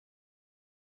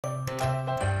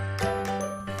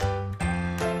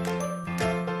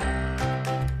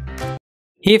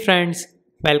Hey friends,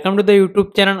 welcome to the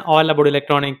YouTube channel all about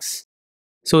electronics.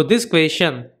 So this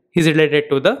question is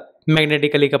related to the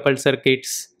magnetically coupled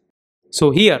circuits. So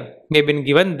here we have been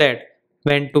given that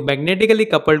when two magnetically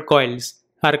coupled coils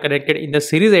are connected in the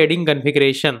series adding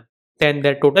configuration, then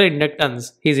their total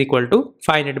inductance is equal to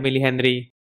 500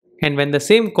 millihenry. And when the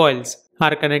same coils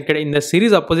are connected in the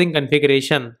series opposing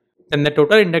configuration, then the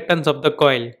total inductance of the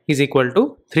coil is equal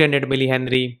to 300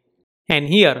 millihenry. And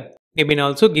here we have been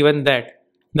also given that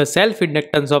the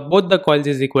self-inductance of both the coils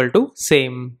is equal to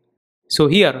same. So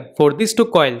here for these two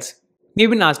coils, we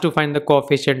have been asked to find the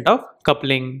coefficient of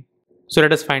coupling. So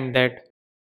let us find that.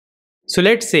 So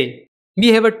let's say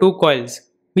we have two coils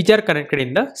which are connected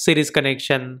in the series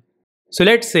connection. So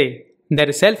let's say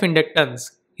their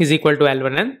self-inductance is equal to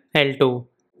L1 and L2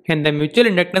 and the mutual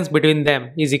inductance between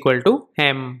them is equal to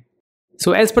M.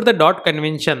 So as per the dot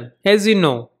convention, as you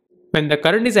know, when the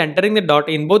current is entering the dot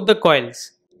in both the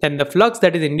coils, then the flux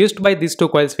that is induced by these two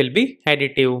coils will be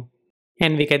additive.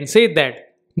 And we can say that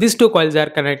these two coils are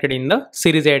connected in the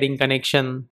series adding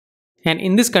connection. And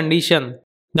in this condition,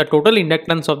 the total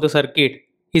inductance of the circuit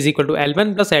is equal to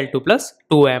L1 plus L2 plus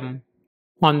 2M.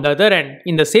 On the other hand,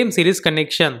 in the same series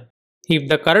connection, if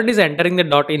the current is entering the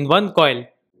dot in one coil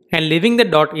and leaving the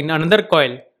dot in another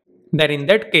coil, then in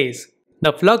that case,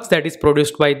 the flux that is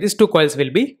produced by these two coils will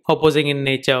be opposing in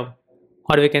nature.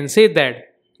 Or we can say that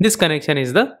this connection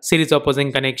is the series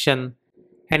opposing connection.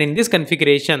 And in this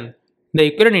configuration, the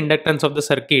equivalent inductance of the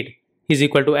circuit is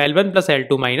equal to L1 plus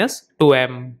L2 minus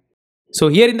 2M. So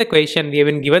here in the question we have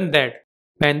been given that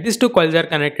when these two coils are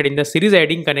connected in the series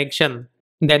adding connection,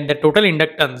 then the total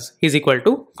inductance is equal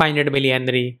to 500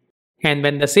 millihenry. And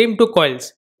when the same two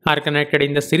coils are connected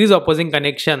in the series opposing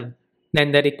connection,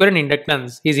 then their equivalent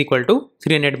inductance is equal to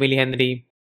 300 millihenry.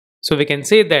 So we can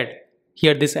say that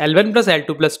here this L1 plus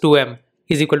L2 plus 2M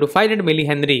is equal to 500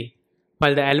 millihenry,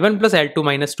 while the L1 plus L2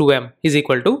 minus 2M is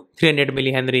equal to 300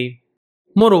 millihenry.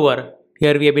 Moreover,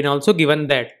 here we have been also given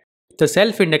that the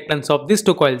self-inductance of these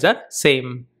two coils are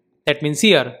same. That means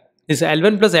here, this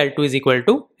L1 plus L2 is equal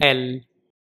to L.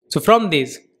 So from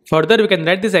this, further we can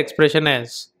write this expression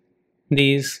as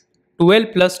this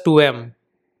 2L plus 2M,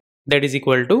 that is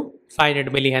equal to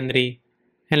 500 millihenry.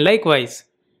 And likewise,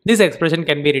 this expression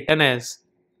can be written as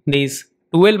this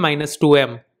 2L minus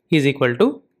 2M is equal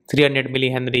to 300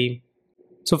 millihenry.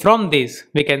 So from this,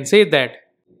 we can say that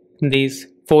this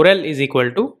 4L is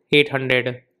equal to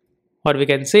 800. Or we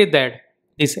can say that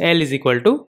this L is equal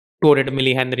to 200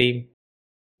 millihenry.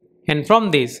 And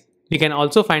from this, we can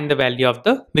also find the value of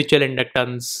the mutual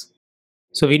inductance.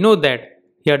 So we know that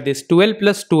here this 2L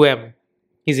plus 2M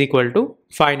is equal to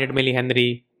 500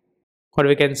 millihenry. Or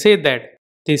we can say that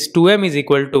this 2M is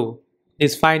equal to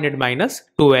this 500 minus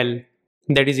 2L,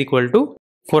 that is equal to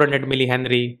 400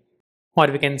 millihenry. Or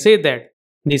we can say that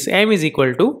this M is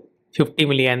equal to 50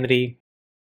 millihenry.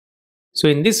 So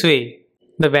in this way,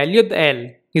 the value of the L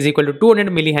is equal to 200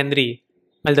 millihenry,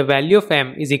 while the value of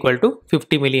M is equal to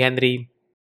 50 millihenry.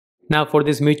 Now for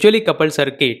these mutually coupled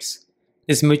circuits,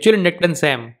 this mutual inductance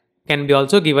M can be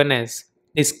also given as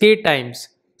this K times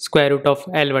square root of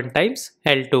L1 times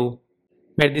L2,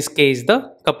 where this K is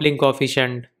the coupling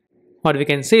coefficient. Or we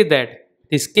can say that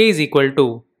this K is equal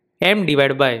to M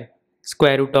divided by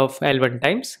square root of L1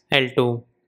 times L2.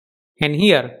 And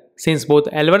here, since both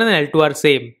L1 and L2 are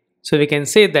same, so we can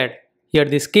say that here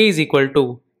this K is equal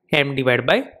to M divided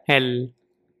by L.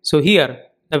 So here,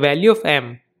 the value of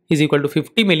M is equal to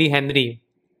 50 millihenry,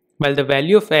 while the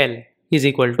value of L is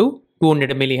equal to 200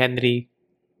 millihenry.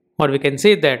 Or we can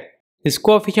say that this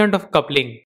coefficient of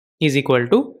coupling is equal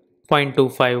to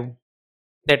 0.25.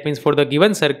 That means for the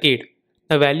given circuit,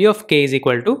 the value of K is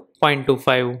equal to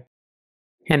 0.25.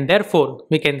 And therefore,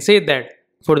 we can say that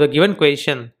for the given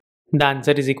question, the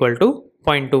answer is equal to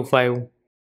 0.25.